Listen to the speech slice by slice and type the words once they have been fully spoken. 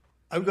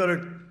I'm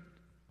going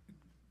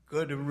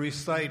to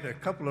recite a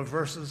couple of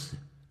verses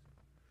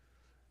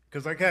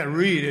because I can't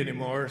read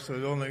anymore, so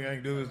the only thing I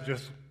can do is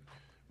just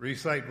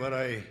recite what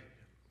I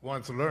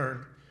once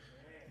learned.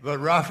 But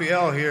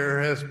Raphael here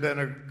has been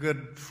a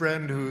good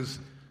friend who's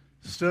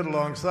stood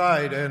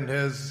alongside and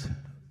has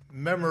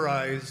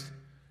memorized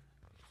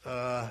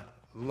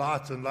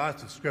lots and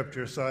lots of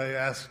scripture, so I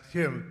asked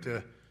him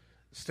to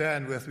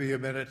stand with me a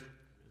minute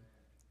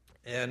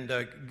and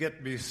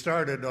get me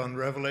started on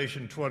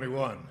Revelation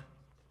 21.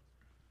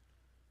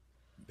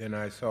 Then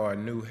I saw a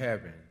new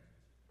heaven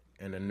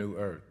and a new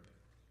earth,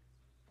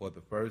 for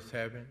the first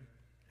heaven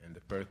and the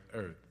first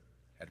earth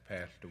had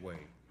passed away,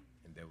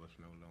 and there was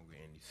no longer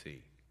any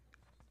sea.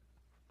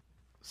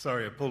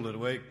 Sorry, I pulled it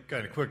away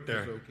kind of quick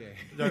there.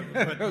 It's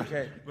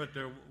okay. But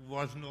there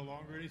was no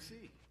longer any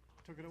sea.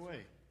 Took it away.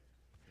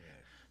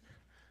 Yes.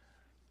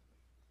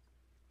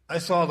 I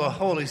saw the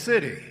holy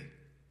city.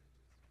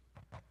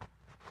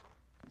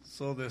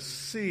 So the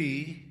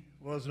sea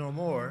was no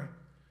more,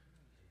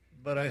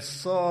 but I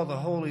saw the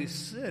holy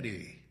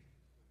city,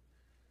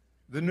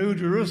 the new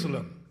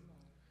Jerusalem,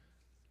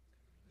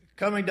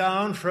 coming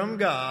down from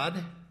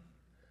God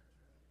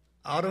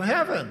out of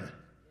heaven.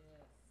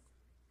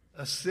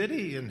 A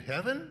city in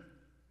heaven?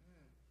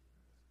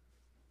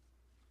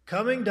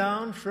 Coming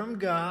down from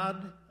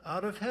God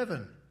out of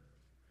heaven.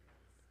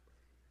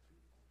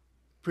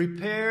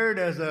 Prepared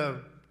as a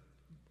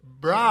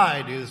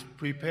bride is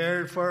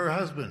prepared for her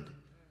husband.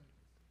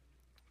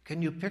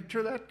 Can you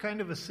picture that kind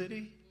of a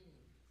city?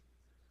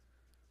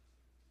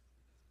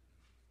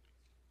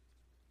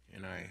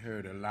 And I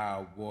heard a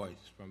loud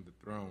voice from the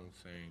throne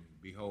saying,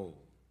 "Behold,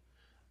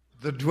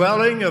 the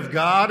dwelling of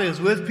God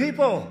is with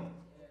people.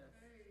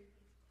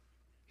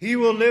 He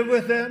will live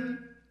with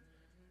them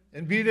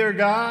and be their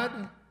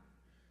God,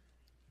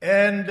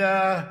 and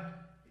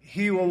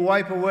He will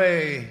wipe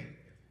away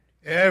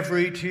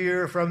every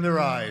tear from their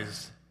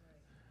eyes,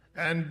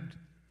 and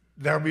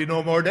there'll be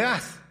no more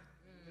death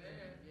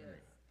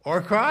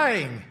or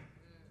crying."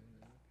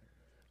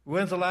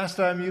 When's the last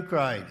time you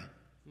cried?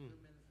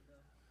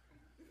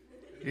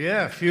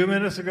 Yeah, a few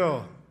minutes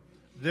ago.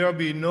 There'll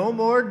be no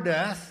more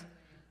death,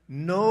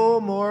 no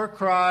more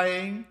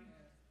crying,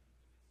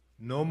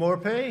 no more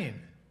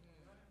pain.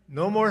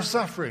 No more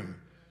suffering,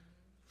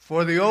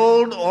 for the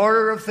old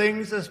order of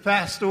things has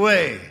passed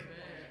away.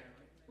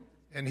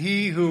 And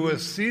he who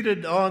was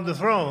seated on the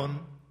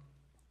throne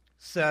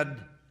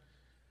said,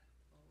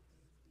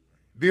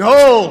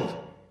 "Behold,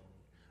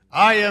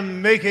 I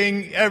am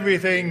making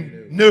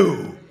everything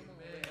new."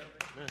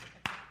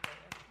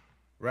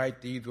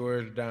 write these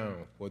words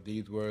down, for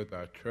these words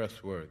are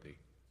trustworthy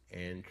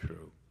and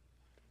true.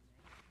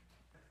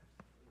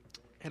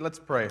 Hey, let's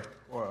pray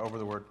over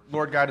the word.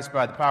 Lord, guide us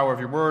by the power of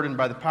your word and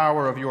by the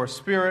power of your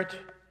Spirit,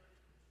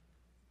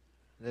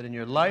 that in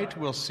your light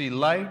we'll see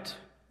light,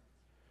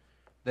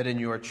 that in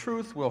your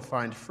truth we'll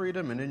find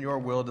freedom, and in your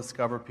will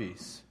discover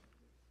peace.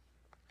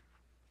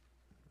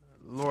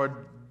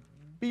 Lord,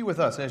 be with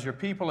us as your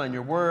people and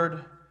your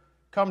word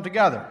come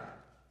together.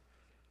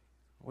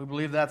 We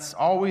believe that's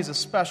always a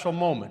special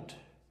moment,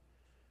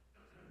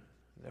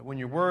 that when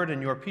your word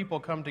and your people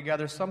come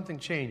together, something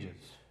changes.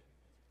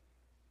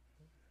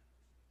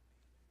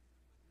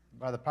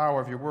 By the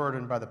power of your word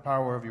and by the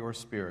power of your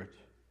Spirit.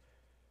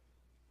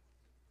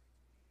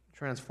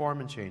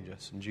 Transform and change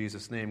us. In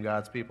Jesus' name,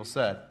 God's people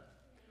said,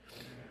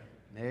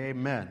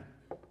 Amen.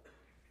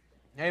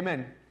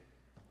 Amen.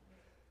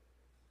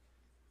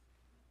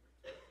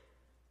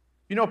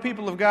 You know,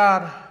 people of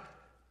God,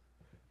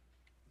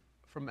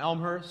 from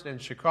Elmhurst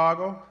and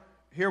Chicago,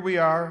 here we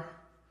are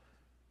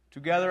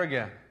together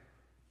again.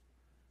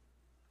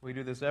 We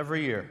do this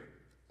every year.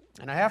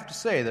 And I have to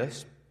say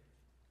this,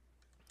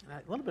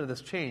 a little bit of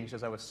this changed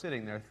as I was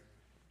sitting there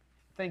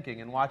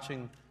thinking and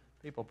watching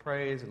people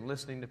praise and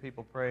listening to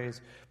people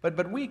praise.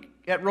 But we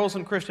at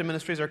Roseland Christian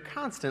Ministries are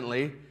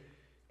constantly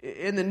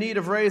in the need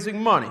of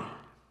raising money.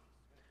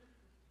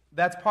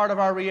 That's part of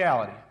our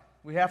reality.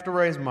 We have to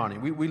raise money.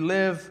 We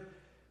live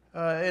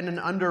in an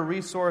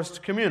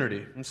under-resourced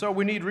community, and so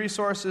we need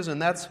resources,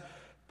 and that's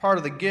part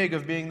of the gig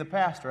of being the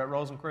pastor at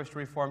Roseland Christian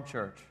Reformed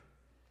Church.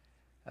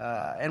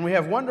 And we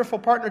have wonderful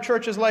partner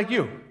churches like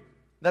you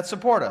that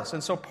support us.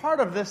 And so part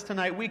of this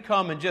tonight, we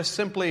come and just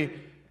simply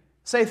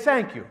say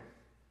thank you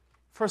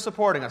for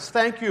supporting us.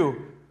 Thank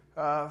you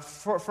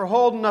for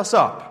holding us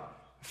up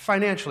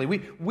financially.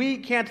 We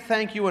can't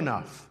thank you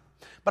enough.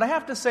 But I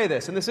have to say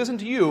this, and this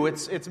isn't you,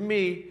 it's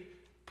me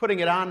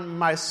putting it on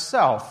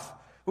myself.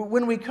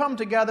 When we come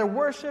together,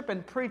 worship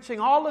and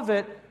preaching, all of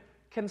it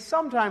can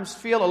sometimes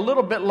feel a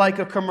little bit like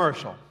a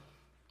commercial.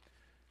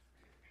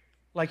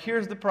 Like,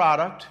 here's the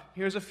product,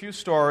 here's a few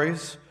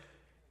stories,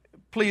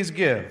 please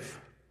give.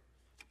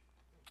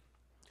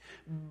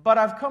 But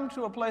I've come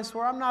to a place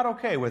where I'm not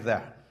okay with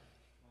that.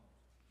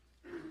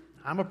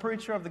 I'm a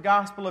preacher of the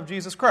gospel of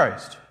Jesus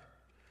Christ.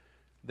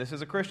 This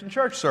is a Christian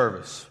church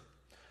service.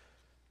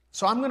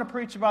 So I'm going to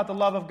preach about the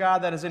love of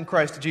God that is in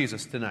Christ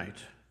Jesus tonight,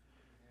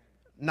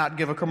 not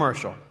give a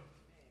commercial.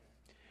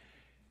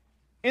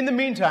 In the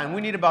meantime,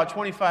 we need about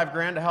 25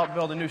 grand to help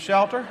build a new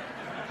shelter.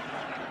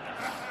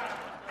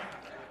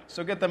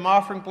 So get them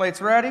offering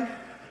plates ready. I'm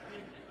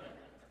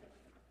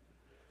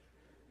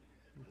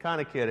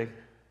kind of kidding.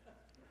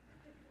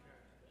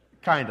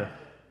 Kind of.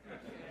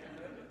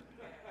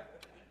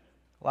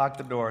 Lock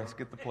the doors,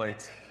 get the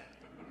plates.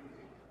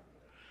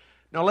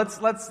 Now let's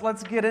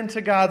get into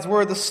God's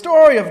Word. The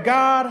story of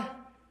God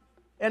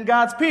and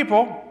God's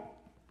people,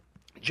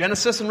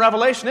 Genesis and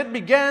Revelation, it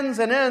begins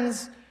and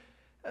ends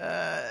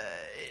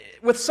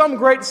with some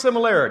great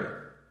similarity.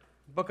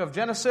 The book of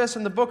Genesis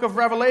and the book of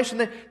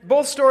Revelation,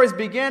 both stories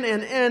begin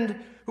and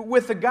end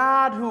with a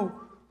God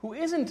who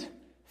isn't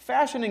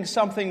fashioning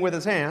something with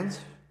his hands.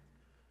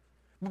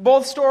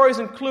 Both stories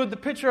include the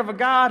picture of a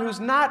God who's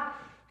not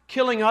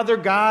killing other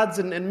gods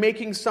and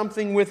making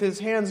something with his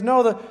hands.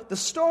 No, the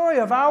story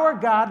of our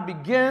God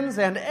begins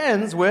and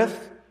ends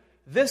with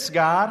this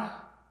God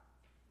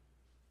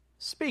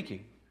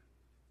speaking.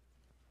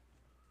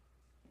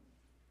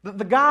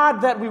 The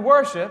God that we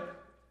worship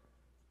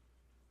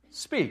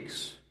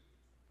speaks.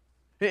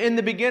 In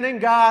the beginning,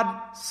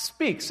 God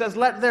speaks, says,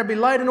 "Let there be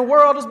light," and a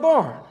world is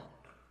born.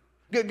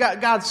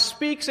 God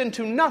speaks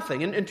into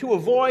nothing, into a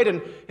void,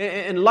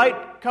 and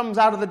light comes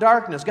out of the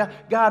darkness.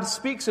 God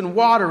speaks in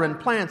water and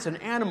plants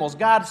and animals.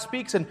 God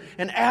speaks and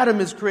Adam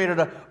is created.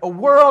 A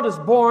world is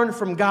born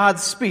from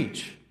God's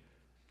speech.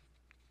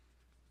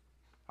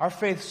 Our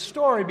faith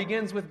story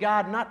begins with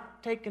God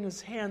not taking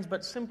his hands,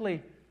 but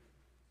simply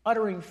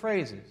uttering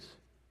phrases.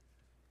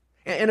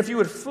 And if you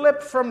would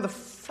flip from the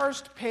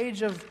first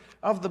page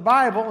of the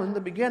Bible in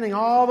the beginning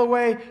all the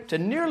way to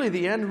nearly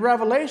the end,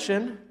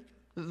 Revelation,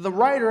 the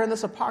writer in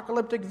this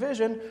apocalyptic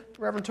vision,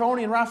 Reverend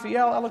Tony and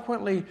Raphael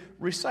eloquently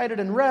recited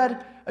and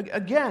read,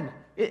 again,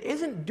 it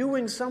isn't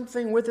doing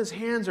something with his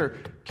hands or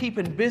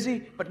keeping busy,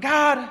 but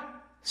God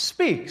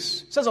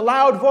speaks. It says, "A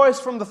loud voice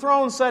from the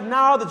throne said,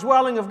 'Now the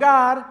dwelling of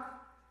God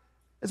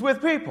is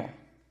with people.'"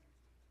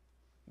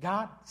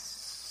 God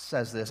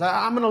says this,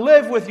 "I'm going to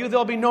live with you.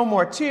 There'll be no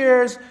more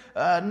tears,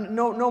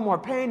 no more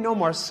pain, no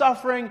more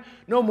suffering,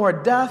 no more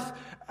death.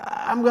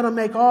 I'm going to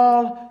make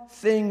all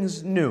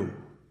things new."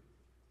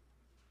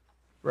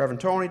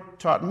 Reverend Tony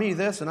taught me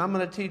this, and I'm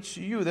going to teach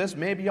you this.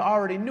 Maybe you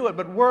already knew it,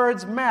 but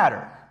words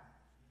matter.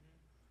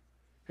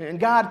 And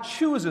God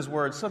chooses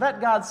words. So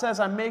that God says,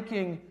 "I'm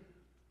making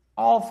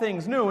all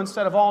things new"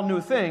 instead of all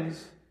new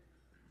things,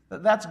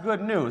 that's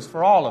good news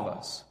for all of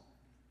us.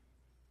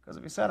 Because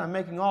if he said, "I'm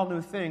making all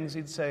new things,"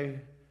 he'd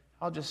say,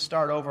 "I'll just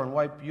start over and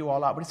wipe you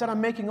all out." But he said,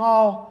 "I'm making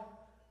all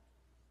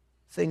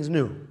things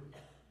new."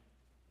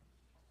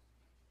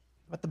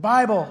 But the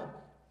Bible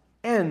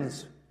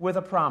ends with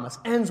a promise,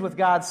 ends with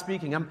God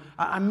speaking.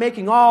 I'm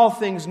making all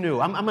things new.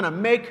 I'm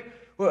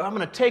going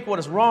to take what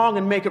is wrong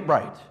and make it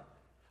right.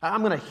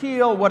 I'm going to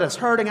heal what is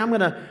hurting. I'm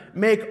going to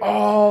make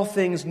all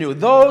things new.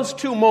 Those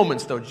two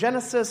moments, though,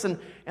 Genesis and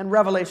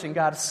Revelation,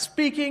 God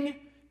speaking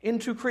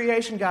into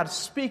creation, God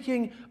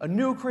speaking a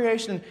new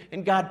creation,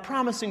 and God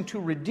promising to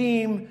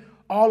redeem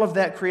all of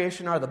that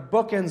creation, are the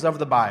bookends of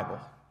the Bible.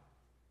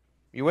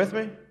 You with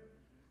me?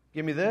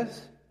 Give me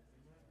this.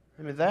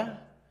 Give me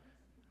that.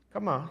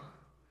 Come on.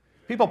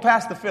 People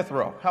past the fifth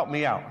row, help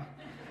me out.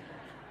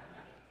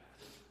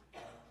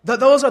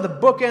 Those are the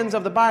bookends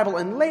of the Bible,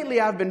 and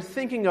lately I've been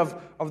thinking of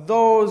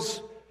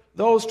those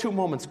two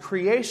moments,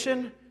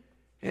 creation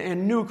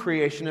and new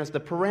creation, as the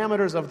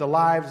parameters of the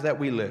lives that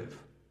we live.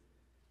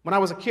 When I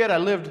was a kid, I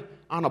lived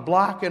on a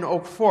block in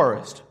Oak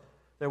Forest.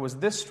 There was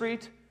this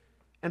street,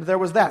 and there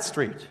was that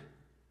street.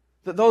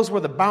 Those were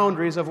the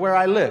boundaries of where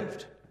I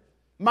lived.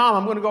 "Mom,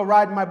 I'm going to go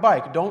ride my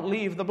bike. Don't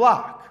leave the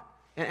block."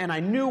 And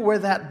I knew where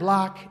that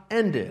block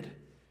ended.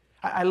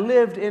 I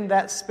lived in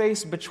that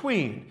space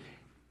between.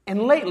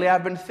 And lately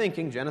I've been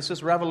thinking,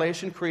 Genesis,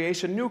 Revelation,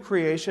 creation, new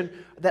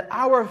creation, that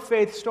our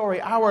faith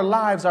story, our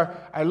lives are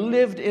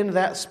lived in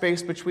that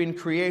space between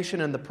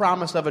creation and the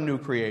promise of a new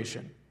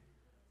creation.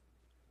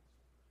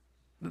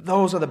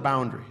 Those are the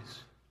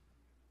boundaries.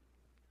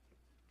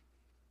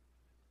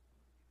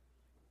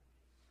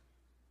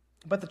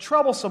 But the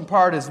troublesome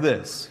part is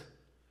this.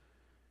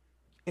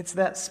 It's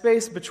that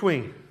space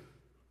between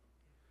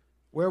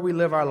where we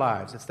live our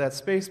lives. It's that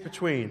space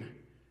between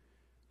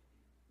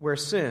where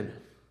sin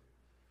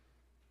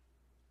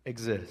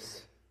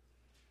exists.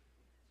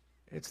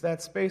 It's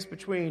that space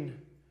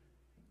between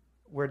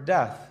where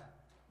death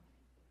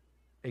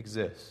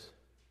exists.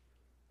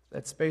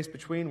 That space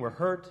between where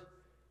hurt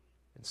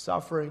and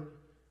suffering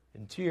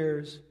and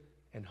tears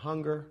and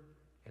hunger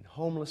and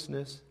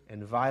homelessness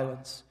and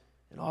violence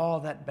and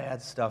all that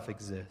bad stuff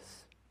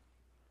exists.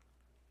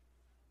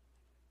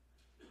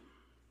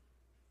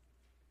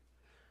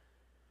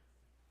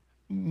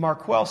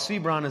 Marquel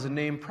Sebron is a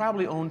name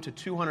probably owned to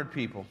 200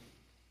 people,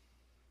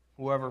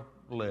 whoever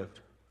lived.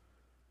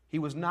 He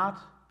was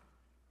not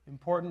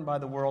important by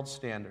the world's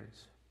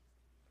standards.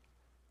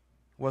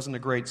 Wasn't a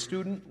great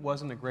student,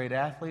 wasn't a great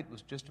athlete,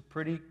 was just a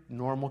pretty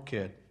normal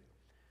kid.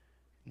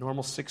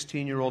 Normal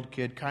 16-year-old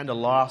kid, kind of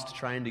lost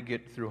trying to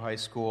get through high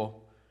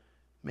school,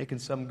 making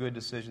some good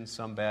decisions,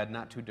 some bad,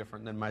 not too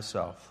different than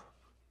myself.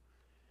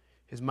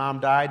 His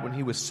mom died when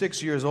he was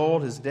 6 years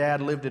old. His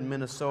dad lived in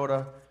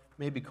Minnesota,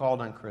 maybe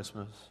called on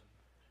Christmas.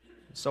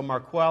 So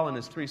Marquel and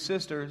his 3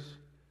 sisters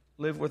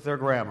lived with their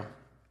grandma.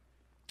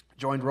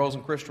 Joined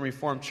Rosen Christian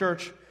Reformed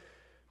Church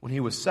when he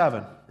was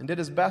 7 and did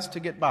his best to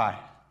get by.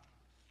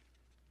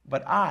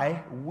 But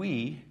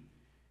we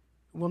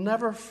will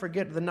never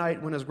forget the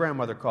night when his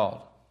grandmother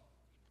called.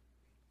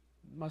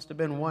 It must have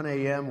been 1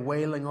 a.m.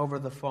 wailing over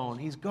the phone.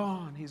 He's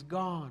gone, he's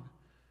gone.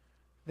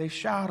 They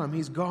shot him,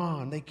 he's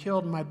gone. They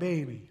killed my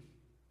baby.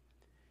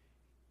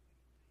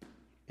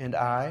 And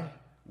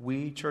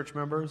we church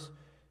members,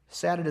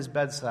 sat at his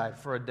bedside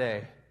for a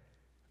day,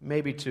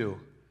 maybe 2.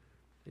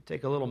 They'd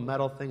take a little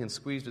metal thing and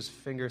squeezed his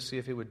finger, see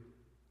if he would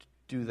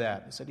do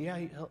that. I said, yeah,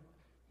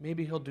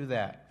 maybe he'll do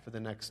that for the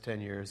next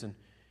 10 years. And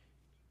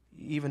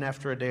even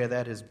after a day of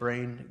that, his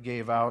brain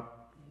gave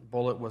out,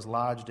 bullet was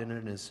lodged in it,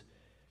 and his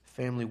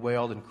family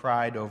wailed and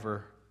cried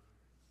over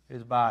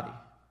his body.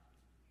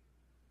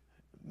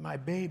 My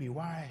baby,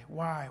 why?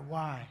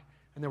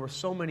 And there were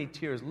so many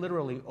tears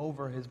literally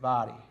over his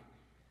body.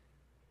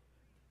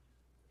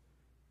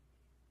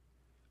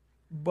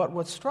 But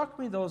what struck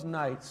me those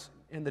nights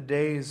in the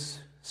days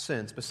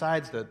since,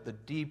 besides the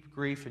deep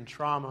grief and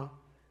trauma,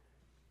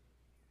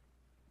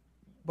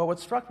 but what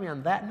struck me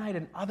on that night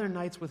and other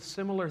nights with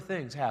similar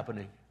things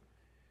happening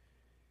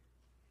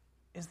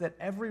is that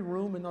every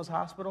room in those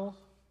hospitals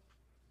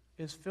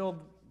is filled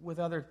with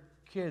other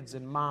kids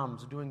and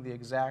moms doing the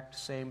exact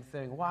same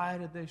thing. Why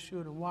did they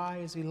shoot him? Why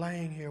is he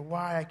laying here?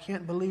 Why? I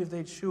can't believe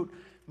they'd shoot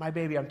my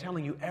baby. I'm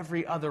telling you,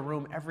 every other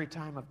room, every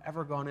time I've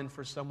ever gone in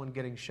for someone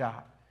getting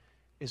shot,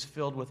 is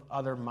filled with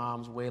other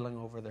moms wailing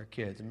over their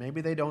kids. And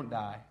maybe they don't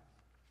die,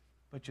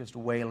 but just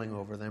wailing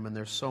over them, and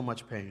there's so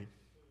much pain.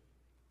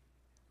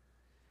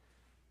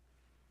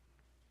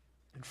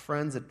 And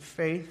friends, at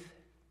Faith,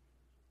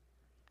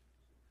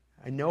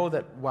 I know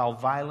that while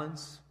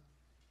violence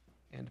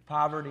and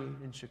poverty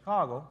in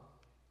Chicago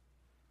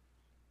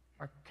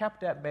are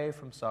kept at bay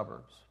from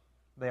suburbs,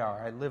 they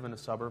are. I live in a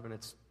suburb, and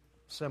it's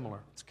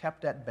similar. It's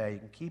kept at bay. You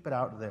can keep it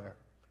out there.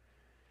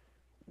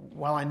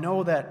 While I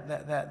know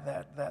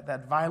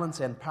that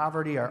violence and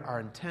poverty are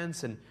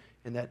intense and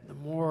that it's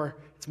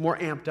more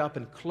amped up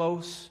and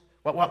close,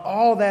 while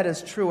all that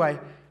is true, I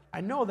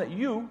know that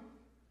you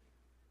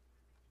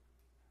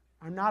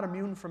are not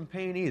immune from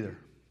pain either.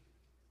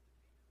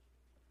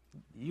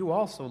 You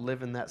also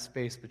live in that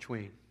space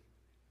between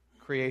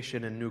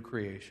creation and new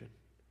creation.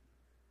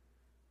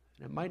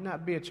 And it might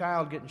not be a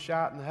child getting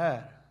shot in the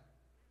head,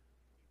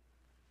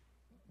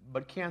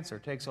 but cancer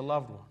takes a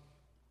loved one.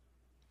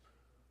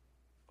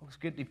 Folks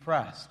get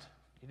depressed.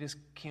 You just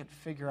can't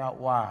figure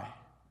out why.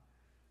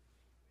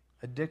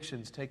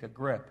 Addictions take a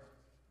grip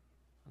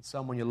on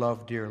someone you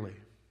love dearly.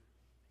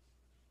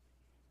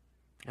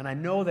 And I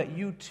know that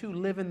you too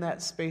live in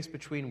that space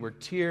between where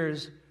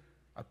tears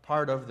are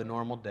part of the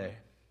normal day.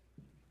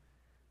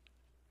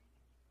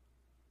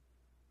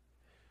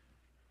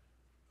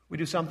 We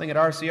do something at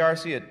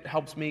RCRC. It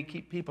helps me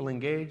keep people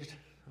engaged.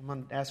 I'm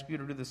going to ask you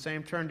to do the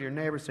same. Turn to your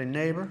neighbor. Say,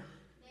 neighbor.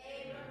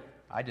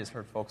 I just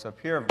heard folks up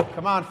here.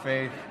 Come on,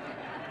 Faith.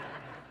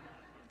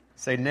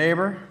 Say,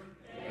 neighbor.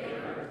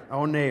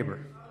 Oh, neighbor.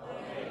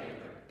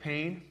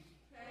 Pain.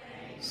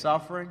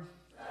 Suffering.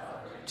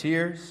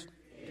 Tears.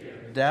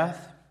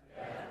 Death.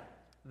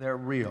 They're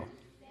real.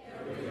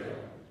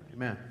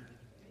 Amen.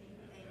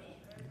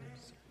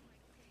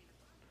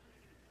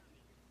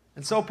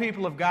 And so,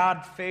 people of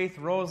God, Faith,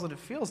 Roseland, it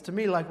feels to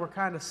me like we're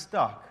kind of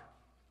stuck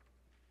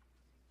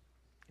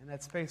in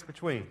that space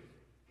between.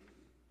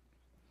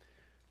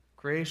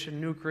 Creation,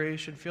 new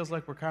creation, feels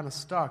like we're kind of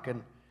stuck.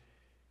 And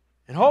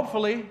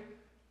hopefully,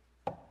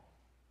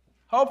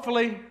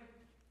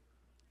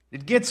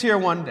 it gets here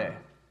one day.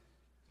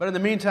 But in the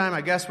meantime, I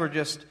guess we're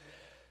just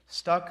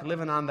stuck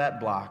living on that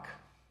block,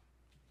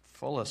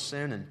 full of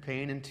sin and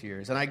pain and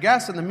tears. And I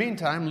guess in the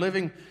meantime,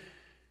 living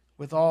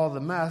with all the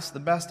mess,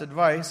 the best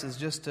advice is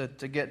just to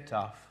get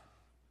tough.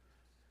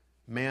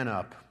 Man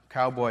up,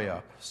 cowboy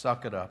up,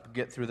 suck it up,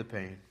 get through the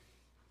pain.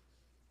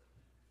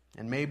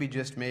 And maybe,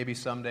 just maybe,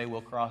 someday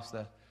we'll cross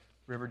the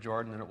River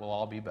Jordan and it will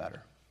all be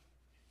better.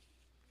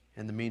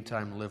 In the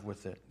meantime, live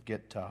with it.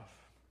 Get tough.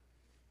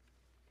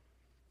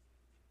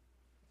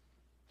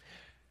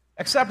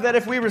 Except that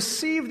if we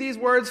receive these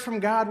words from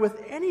God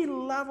with any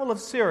level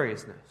of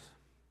seriousness,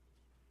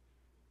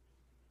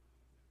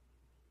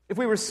 if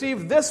we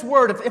receive this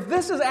word, if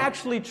this is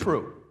actually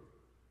true,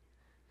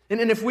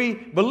 and if we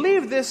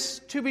believe this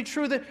to be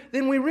true,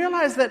 then we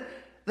realize that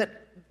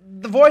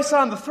the voice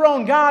on the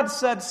throne, God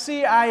said,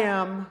 see, I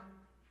am,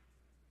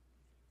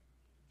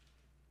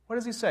 what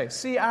does he say?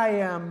 See, I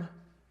am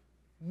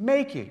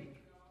making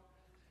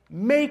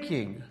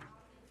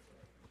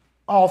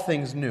all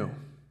things new.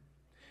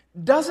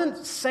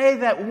 Doesn't say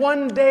that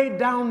one day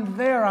down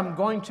there I'm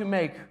going to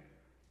make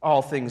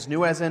all things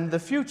new, as in the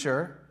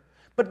future,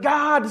 but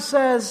God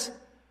says,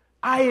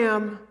 I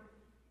am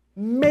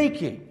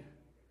making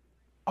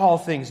all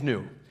things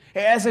new.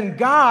 As in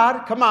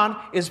God, come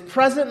on, is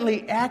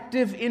presently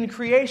active in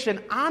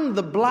creation on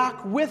the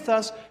block with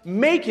us,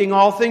 making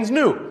all things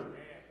new.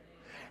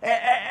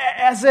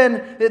 As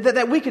in,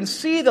 that we can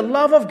see the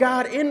love of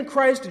God in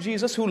Christ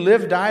Jesus, who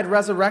lived, died,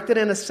 resurrected,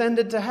 and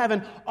ascended to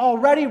heaven,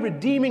 already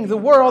redeeming the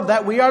world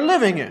that we are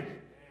living in.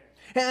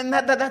 And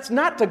that's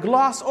not to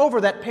gloss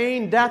over that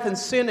pain, death, and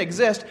sin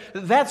exist.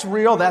 That's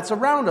real, that's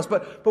around us.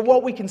 But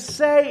what we can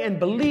say and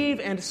believe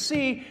and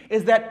see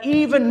is that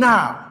even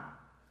now,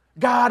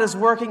 God is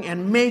working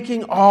and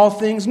making all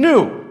things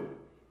new.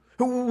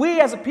 We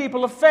as a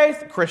people of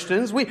faith,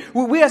 Christians,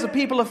 we as a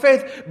people of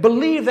faith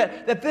believe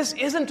that this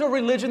isn't a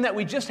religion that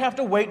we just have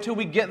to wait till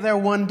we get there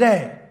one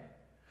day.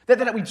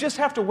 That we just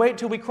have to wait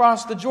till we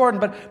cross the Jordan.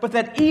 But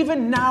that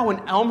even now in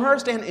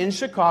Elmhurst and in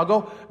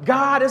Chicago,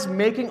 God is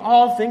making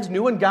all things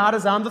new and God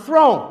is on the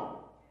throne.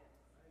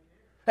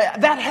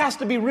 That has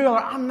to be real.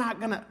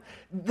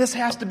 This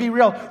has to be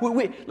real.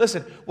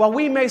 Listen, while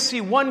we may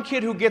see one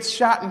kid who gets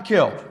shot and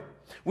killed,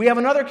 we have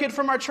another kid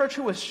from our church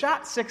who was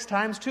shot 6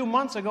 times 2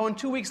 months ago, and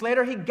 2 weeks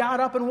later he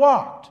got up and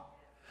walked.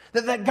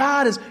 That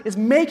God is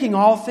making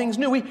all things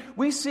new.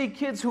 We see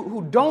kids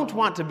who don't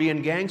want to be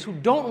in gangs, who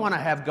don't want to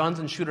have guns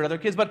and shoot at other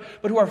kids, but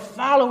who are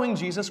following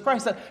Jesus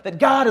Christ. That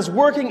God is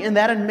working in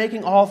that and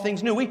making all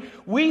things new.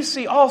 We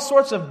see all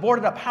sorts of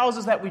boarded up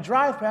houses that we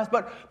drive past,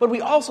 but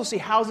we also see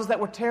houses that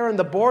we're tearing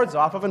the boards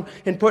off of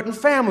and putting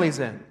families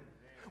in.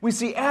 We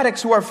see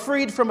addicts who are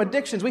freed from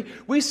addictions.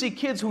 We see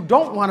kids who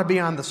don't want to be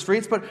on the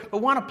streets, but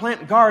want to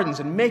plant gardens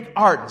and make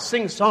art and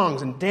sing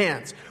songs and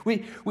dance.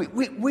 We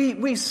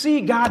see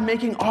God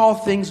making all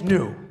things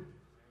new.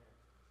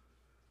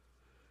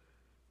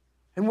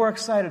 And we're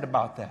excited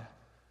about that.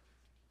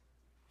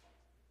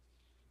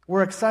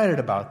 We're excited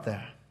about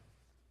that.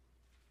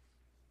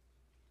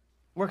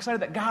 We're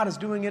excited that God is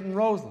doing it in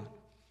Roseland.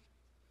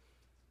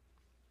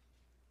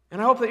 And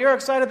I hope that you're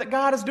excited that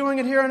God is doing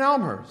it here in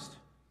Elmhurst.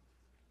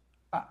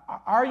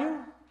 Are you?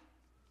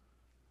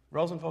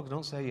 Roseland folks,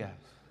 don't say yes.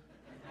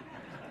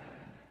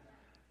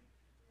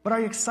 But are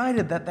you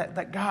excited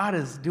that God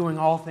is doing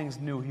all things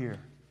new here?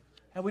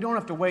 And we don't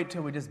have to wait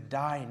till we just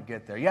die and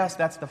get there. Yes,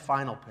 that's the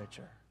final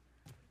picture.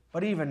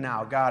 But even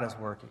now, God is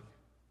working.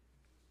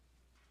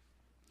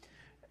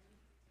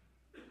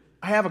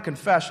 I have a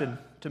confession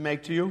to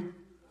make to you.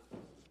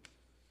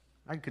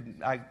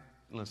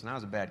 Listen, I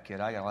was a bad kid.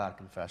 I got a lot of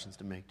confessions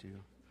to make to you.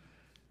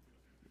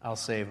 I'll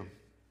save them.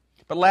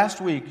 But last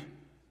week,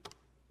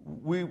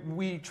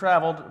 we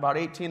traveled, about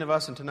 18 of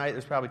us, and tonight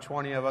there's probably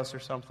 20 of us or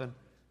something,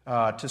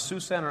 to Sioux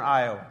Center,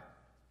 Iowa.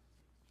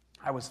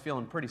 I was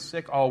feeling pretty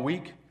sick all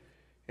week,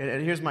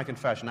 and here's my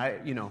confession.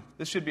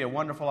 This should be a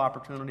wonderful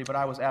opportunity, but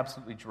I was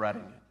absolutely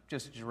dreading it,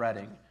 just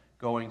dreading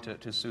going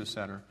to Sioux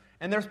Center.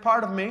 And there's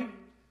part of me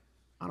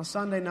on a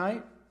Sunday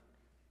night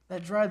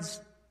that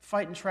dreads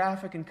fighting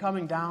traffic and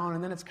coming down,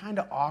 and then it's kind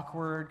of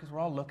awkward because we're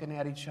all looking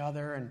at each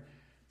other, and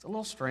it's a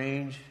little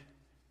strange.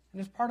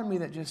 And there's part of me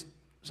that just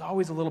is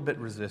always a little bit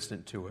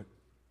resistant to it.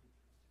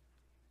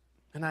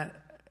 And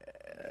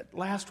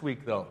last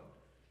week, though,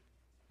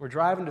 we're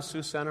driving to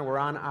Sioux Center. We're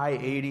on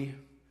I-80.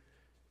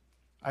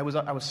 I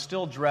was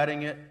still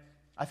dreading it.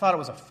 I thought it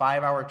was a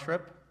 5-hour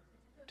trip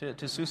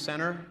to Sioux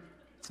Center.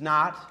 It's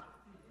not.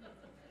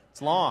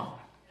 It's long.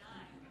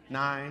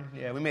 9.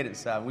 Yeah, we made it in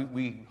 7.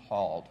 We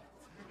hauled.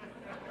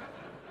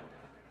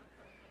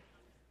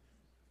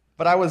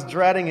 But I was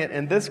dreading it,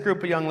 and this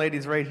group of young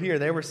ladies right here,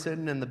 they were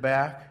sitting in the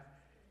back,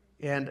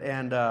 and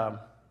it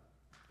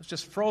was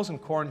just frozen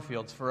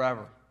cornfields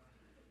forever.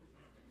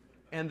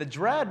 And the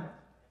dread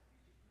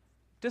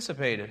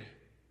dissipated.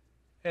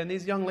 And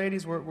these young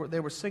ladies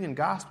were singing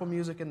gospel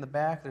music in the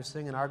back. They're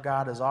singing, "Our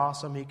God is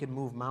awesome. He can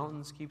move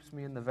mountains, keeps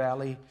me in the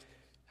valley,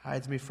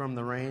 hides me from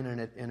the rain."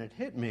 And it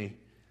hit me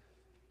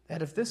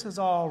that if this is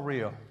all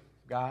real,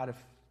 God,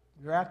 if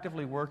you're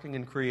actively working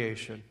in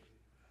creation,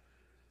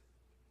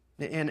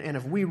 and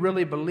if we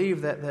really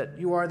believe that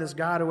you are this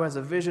God who has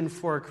a vision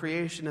for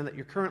creation and that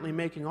you're currently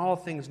making all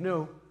things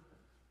new,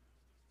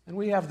 then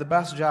we have the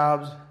best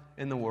jobs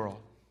in the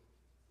world.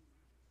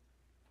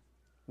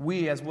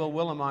 We, as Will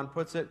Willimon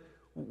puts it,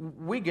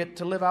 we get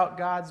to live out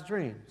God's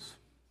dreams.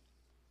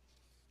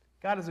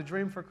 God is a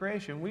dream for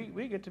creation.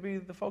 We get to be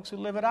the folks who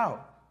live it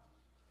out.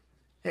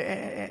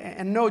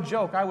 And no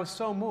joke, I was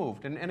so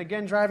moved. And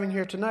again, driving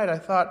here tonight, I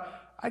thought,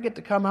 I get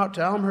to come out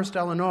to Elmhurst,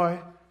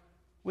 Illinois,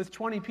 with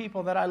 20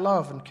 people that I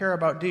love and care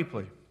about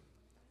deeply.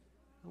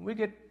 And we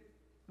get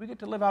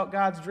to live out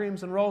God's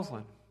dreams in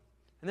Roseland.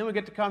 And then we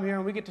get to come here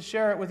and we get to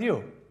share it with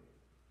you.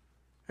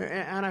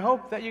 And I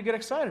hope that you get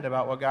excited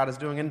about what God is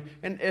doing.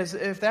 And as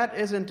if that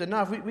isn't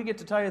enough, we get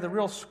to tell you the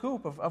real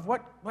scoop of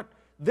what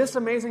this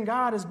amazing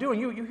God is doing.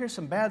 You hear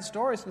some bad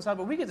stories and stuff,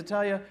 but we get to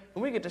tell you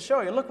and we get to show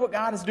you, look what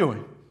God is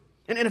doing.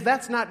 And if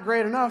that's not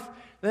great enough,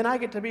 then I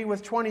get to be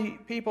with 20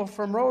 people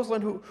from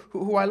Roseland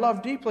who I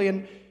love deeply,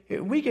 and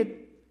we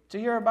get to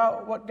hear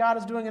about what God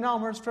is doing in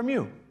Elmhurst from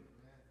you.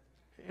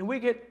 And we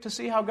get to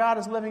see how God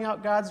is living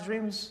out God's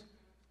dreams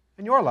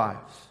in your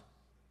lives.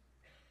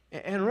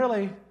 And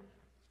really,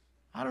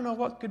 I don't know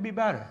what could be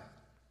better.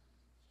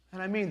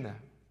 And I mean that.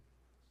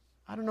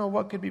 I don't know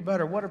what could be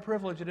better. What a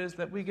privilege it is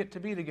that we get to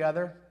be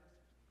together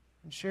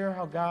and share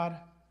how God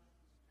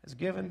has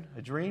given,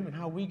 a dream, and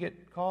how we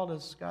get called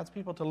as God's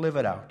people to live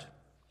it out.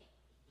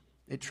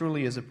 It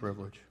truly is a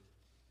privilege.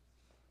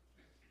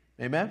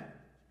 Amen?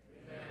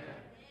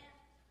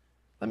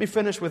 Let me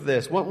finish with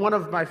this. One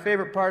of my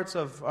favorite parts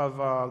of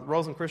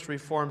Roseland Christian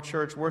Reformed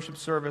Church worship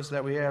service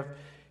that we have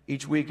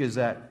each week is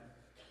that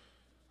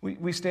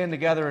we stand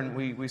together and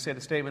we say the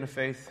statement of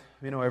faith,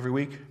 every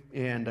week,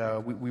 and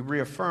we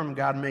reaffirm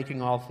God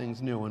making all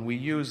things new. And we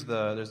use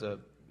Our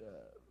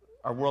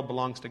World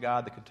Belongs to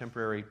God, the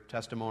contemporary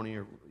testimony,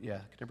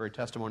 contemporary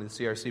testimony the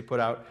CRC put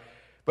out.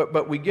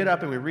 But we get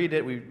up and we read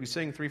it, we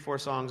sing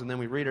 3-4 songs, and then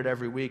we read it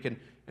every week. And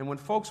when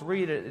folks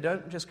read it, it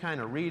doesn't just kind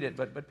of read it,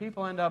 but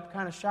people end up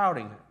kind of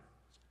shouting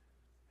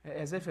it,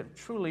 as if it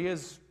truly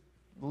is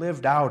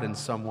lived out in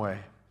some way.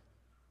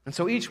 And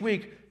so each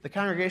week, the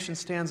congregation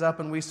stands up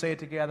and we say it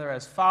together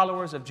as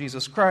followers of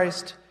Jesus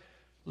Christ,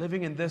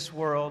 living in this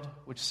world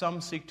which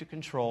some seek to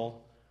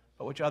control,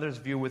 but which others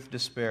view with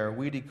despair.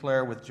 We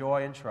declare with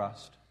joy and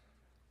trust,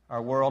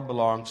 our world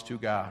belongs to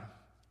God.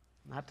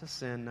 Not to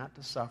sin, not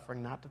to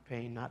suffering, not to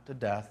pain, not to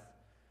death.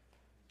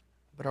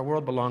 But our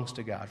world belongs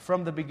to God.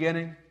 From the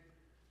beginning,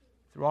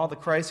 through all the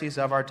crises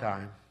of our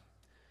time,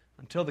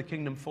 until the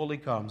kingdom fully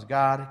comes,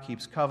 God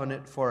keeps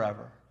covenant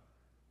forever.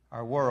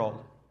 Our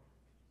world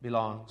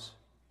belongs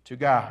to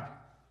God.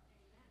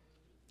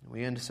 And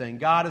we end saying,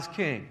 God is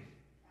king.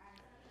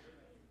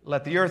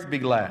 Let the earth be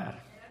glad.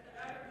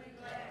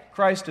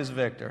 Christ is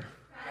victor.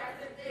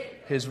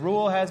 His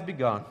rule has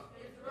begun.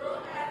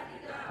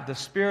 The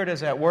Spirit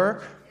is at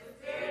work.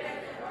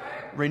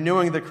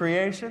 Renewing the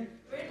creation.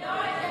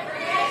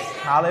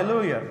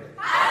 Hallelujah.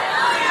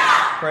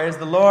 Hallelujah. Praise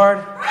the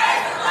Lord.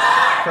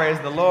 Praise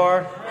the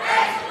Lord.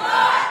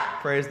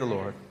 Praise the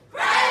Lord.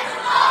 Praise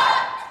the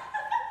Lord.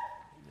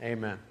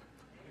 Amen.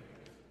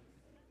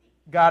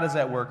 God is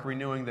at work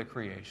renewing the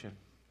creation.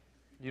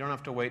 You don't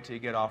have to wait till you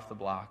get off the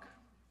block.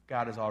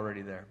 God is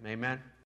already there. Amen.